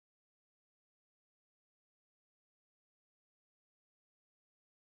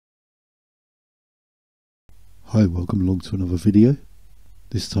Hi, welcome along to another video.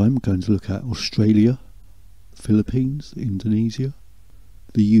 This time we're going to look at Australia, Philippines, Indonesia,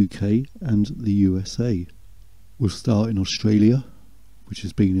 the UK and the USA. We'll start in Australia, which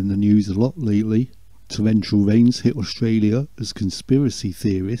has been in the news a lot lately. Torrential rains hit Australia as conspiracy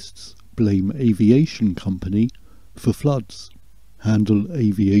theorists blame aviation company for floods. Handel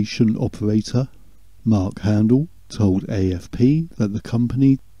aviation operator Mark Handel told AFP that the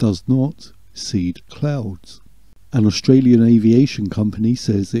company does not seed clouds. An Australian aviation company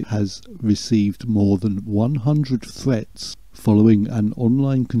says it has received more than 100 threats following an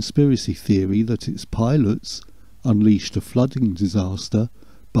online conspiracy theory that its pilots unleashed a flooding disaster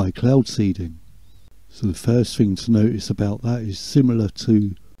by cloud seeding. So the first thing to notice about that is similar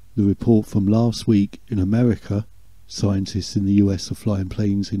to the report from last week in America. Scientists in the US are flying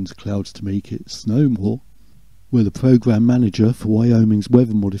planes into clouds to make it snow more, where the program manager for Wyoming's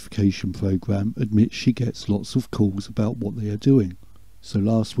weather modification program admits she gets lots of calls about what they are doing. So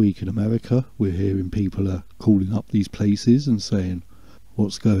last week in America, we're hearing people are calling up these places and saying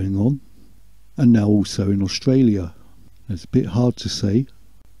what's going on. And now also in Australia. It's a bit hard to say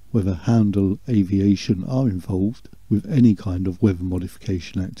whether Handel Aviation are involved with any kind of weather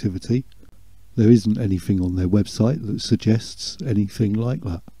modification activity. There isn't anything on their website that suggests anything like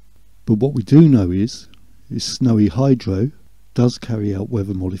that. But what we do know is Snowy Hydro does carry out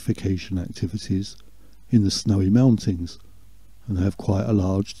weather modification activities in the Snowy Mountains, and they have quite a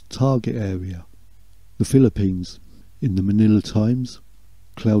large target area. The Philippines. In the Manila Times,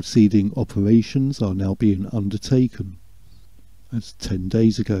 cloud seeding operations are now being undertaken. That's 10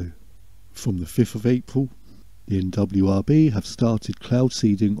 days ago. From the 5th of April, the NWRB have started cloud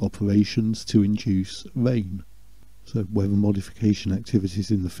seeding operations to induce rain. So weather modification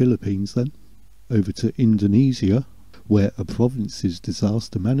activities in the Philippines then. Over to Indonesia, where a province's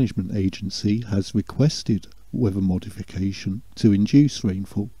disaster management agency has requested weather modification to induce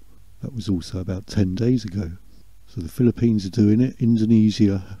rainfall. That was also about 10 days ago. So the Philippines are doing it,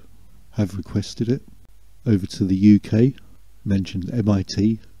 Indonesia have requested it. Over to the UK, mentioned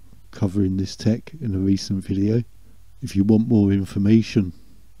MIT covering this tech in a recent video. If you want more information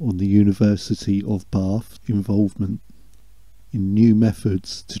on the University of Bath's involvement in new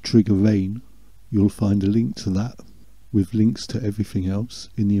methods to trigger rain, you'll find a link to that with links to everything else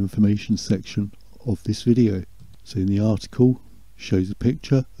in the information section of this video. So in the article shows a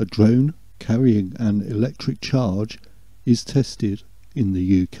picture, a drone carrying an electric charge is tested in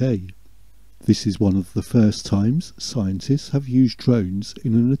the UK. This is one of the first times scientists have used drones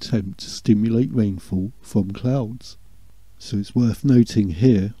in an attempt to stimulate rainfall from clouds. So it's worth noting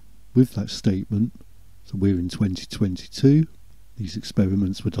here with that statement, so we're in 2022, these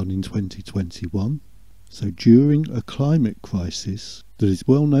experiments were done in 2021. So during a climate crisis that is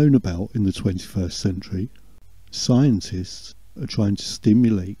well known about in the 21st century, scientists are trying to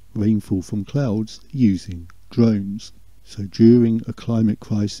stimulate rainfall from clouds using drones. So during a climate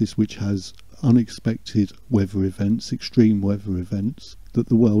crisis which has unexpected weather events, extreme weather events that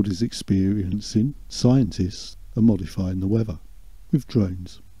the world is experiencing, scientists are modifying the weather with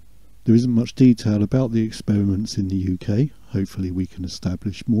drones. There isn't much detail about the experiments in the UK. Hopefully we can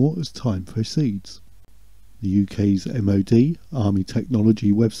establish more as time proceeds. The UK's MOD Army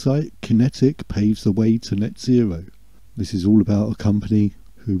Technology website Qinetiq paves the way to net zero. This is all about a company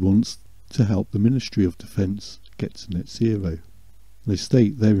who wants to help the Ministry of Defence get to net zero. They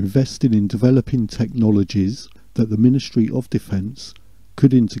state they're investing in developing technologies that the Ministry of Defence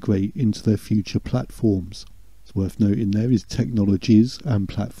could integrate into their future platforms. It's worth noting there is technologies and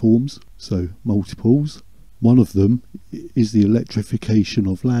platforms, so multiples. One of them is the electrification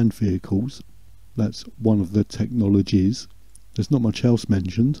of land vehicles. That's one of the technologies. There's not much else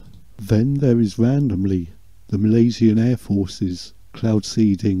mentioned. Then there is randomly the Malaysian Air Force's cloud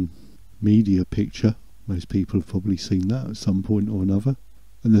seeding media picture. Most people have probably seen that at some point or another.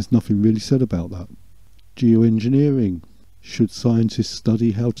 And there's nothing really said about that. Geoengineering. Should scientists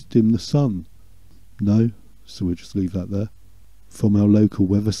study how to dim the sun? No, so we'll just leave that there. From our local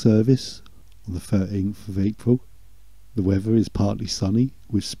weather service on the 13th of April, the weather is partly sunny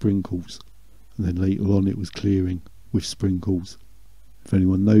with sprinkles. And then later on it was clearing with sprinkles. If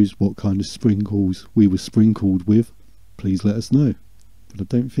anyone knows what kind of sprinkles we were sprinkled with, please let us know. But I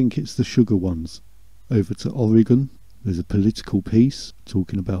don't think it's the sugar ones. Over to Oregon, there's a political piece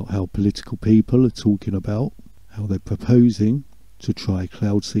talking about how political people are talking about how they're proposing to try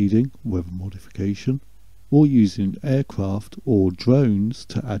cloud seeding, weather modification, or using aircraft or drones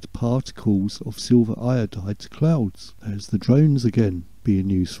to add particles of silver iodide to clouds. There's the drones again being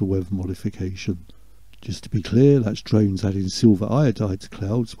used for weather modification. Just to be clear, that's drones adding silver iodide to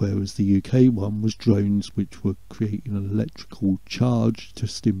clouds, whereas the UK one was drones which were creating an electrical charge to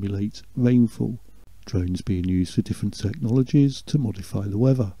stimulate rainfall. Drones being used for different technologies to modify the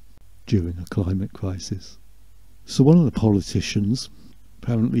weather during a climate crisis. So one of the politicians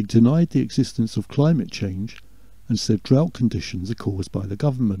apparently denied the existence of climate change and said drought conditions are caused by the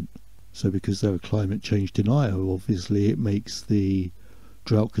government. So because they're a climate change denier, obviously it makes the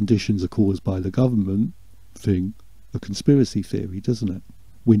drought conditions are caused by the government thing a conspiracy theory, doesn't it?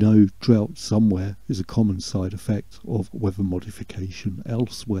 We know drought somewhere is a common side effect of weather modification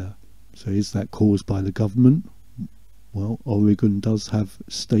elsewhere. So is that caused by the government? Well, Oregon does have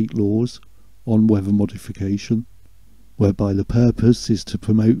state laws on weather modification, whereby the purpose is to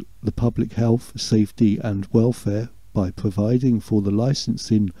promote the public health, safety and welfare by providing for the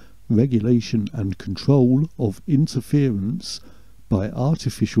licensing, regulation and control of interference by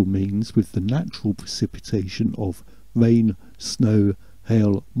artificial means with the natural precipitation of rain, snow,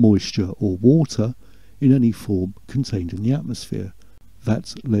 hail, moisture or water in any form contained in the atmosphere.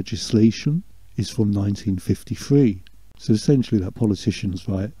 That legislation is from 1953. So essentially that politician's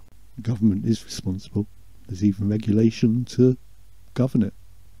right, the government is responsible. There's even regulation to govern it.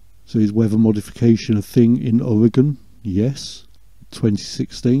 So is weather modification a thing in Oregon? Yes.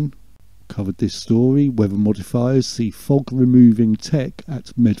 2016. Covered this story. Weather modifiers see fog removing tech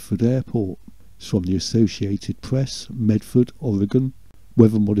at Medford Airport. It's from the Associated Press, Medford, Oregon.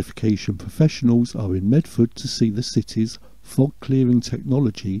 Weather modification professionals are in Medford to see the city's fog clearing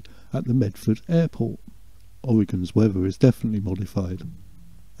technology at the Medford Airport. Oregon's weather is definitely modified.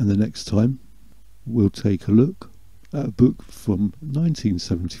 And the next time we'll take a look at a book from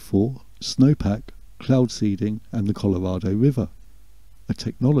 1974, Snowpack, Cloud Seeding and the Colorado River. A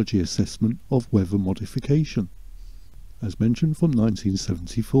technology assessment of weather modification, as mentioned from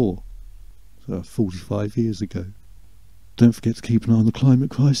 1974, so 45 years ago. Don't forget to keep an eye on the climate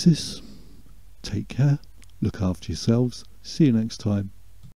crisis. Take care, look after yourselves, see you next time.